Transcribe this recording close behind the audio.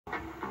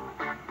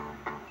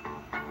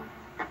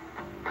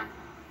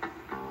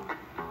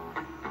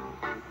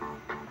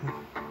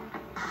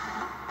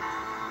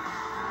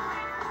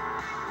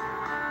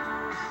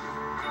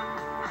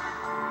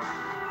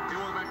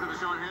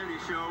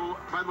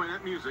by the way,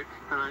 that music,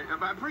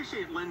 I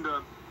appreciate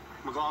Linda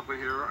McLaughlin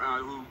here,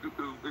 who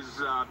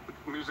is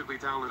musically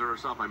talented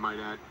herself, I might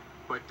add.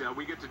 But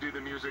we get to do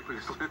the music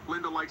because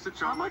Linda likes it.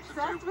 Sean I'm likes it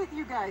too. obsessed with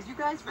you guys. You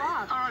guys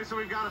rock. All right, so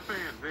we've got a fan.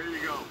 There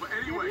you go. But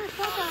anyway, give your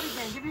stuff out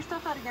again. Give your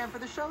stuff out again for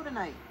the show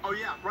tonight. Oh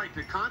yeah, right.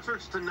 The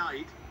concert's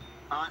tonight.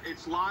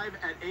 It's live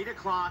at 8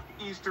 o'clock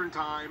Eastern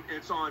Time.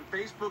 It's on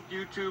Facebook,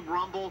 YouTube,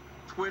 Rumble,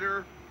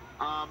 Twitter,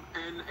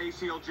 and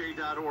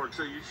aclj.org.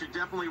 So you should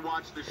definitely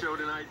watch the show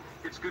tonight.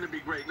 It's going to be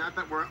great. Not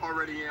that we're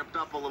already amped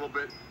up a little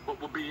bit, but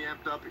we'll be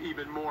amped up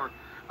even more.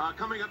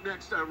 Coming up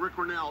next, Rick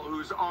Rennell,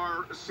 who's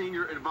our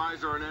senior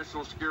advisor on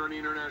national security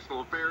and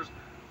international affairs,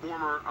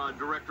 former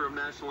director of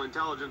national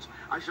intelligence.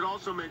 I should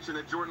also mention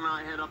that Jordan and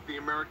I head up the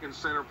American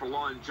Center for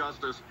Law and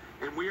Justice,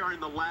 and we are in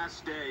the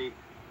last day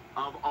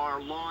of our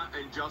Law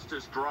and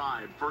Justice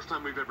drive. First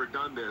time we've ever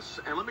done this.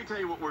 And let me tell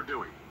you what we're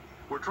doing.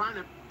 We're trying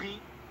to beat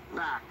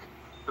back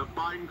the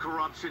Biden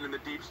corruption in the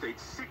deep state.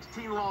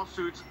 16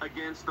 lawsuits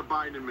against the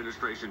Biden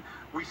administration.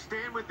 We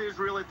stand with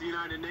Israel at the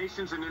United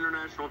Nations and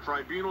international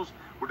tribunals.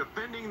 We're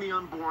defending the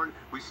unborn.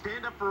 We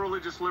stand up for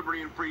religious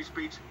liberty and free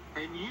speech.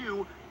 And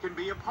you can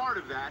be a part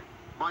of that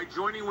by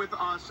joining with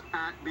us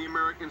at the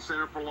American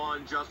Center for Law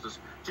and Justice.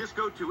 Just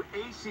go to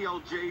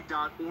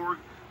aclj.org.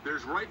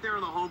 There's right there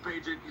on the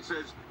homepage, it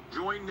says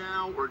join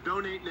now or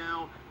donate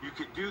now. You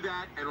could do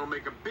that, and it'll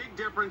make a big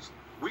difference.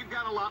 We've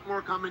got a lot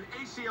more coming.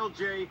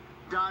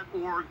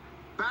 aclj.org.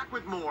 Back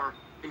with more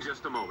in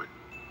just a moment.